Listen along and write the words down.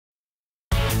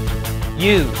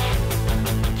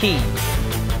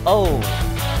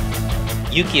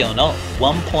Yukio の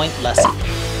ワンポイントレッスン。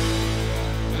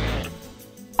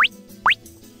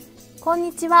こん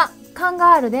にちは、カン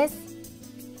ガールです。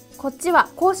こっちは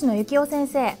講師のYukio先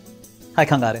生。Hi,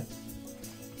 カンガール。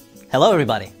Hello,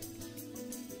 everybody.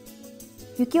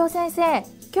 Yukio先生、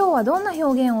今日はどんな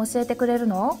表現を教えてくれる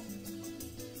の？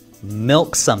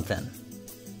 Milk something.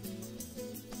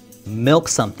 Milk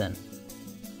something.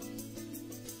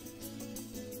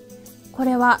 こ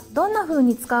れはどんな風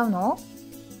に使うの？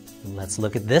 Let's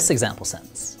look at this example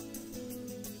sentence.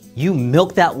 You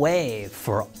milk that wave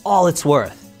for all it's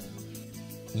worth.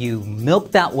 You milk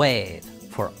that wave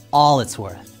for all it's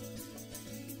worth.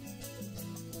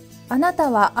 あな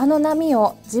たはあの波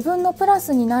を自分のプラ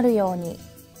スになるように。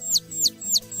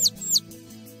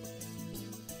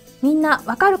みんな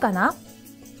わかるかな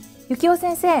？Yukio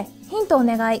先生、ヒントお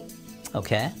願い。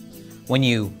Okay. When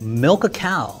you milk a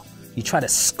cow, you try to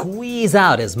squeeze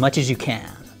out as much as you can.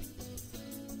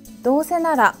 どうせ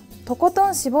ならとこと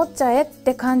ん絞っちゃえっ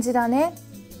て感じだね。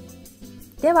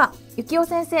では、Yukio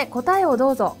先生、答えを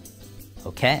どうぞ。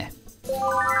Okay.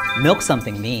 Milk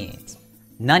something means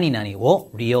何々を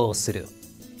利用する。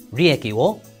利益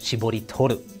を絞り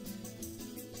取る。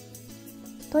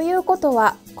ということ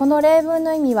は、この例文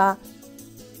の意味は、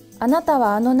あなた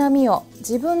はあの波を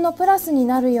自分のプラスに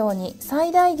なるように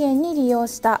最大限に利用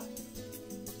した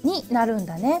になるん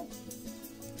だね。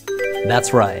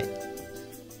That's right.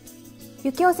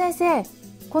 Yukio先生、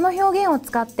この表現を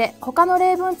使って他の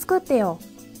例文作ってよ。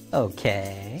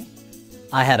Okay.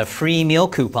 I had a free meal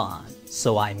coupon,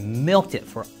 so I milked it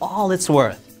for all it's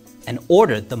worth and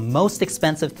ordered the most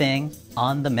expensive thing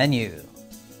on the menu.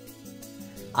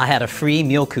 I had a free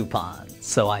meal coupon,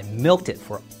 so I milked it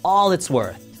for all it's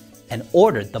worth and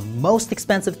ordered the most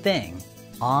expensive thing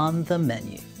on the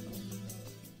menu.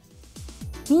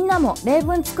 みんなも例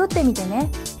文作ってみてね。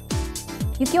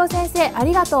Yukio先生、あ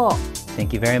りがとう。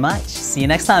Thank you very much. See you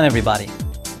next time, everybody.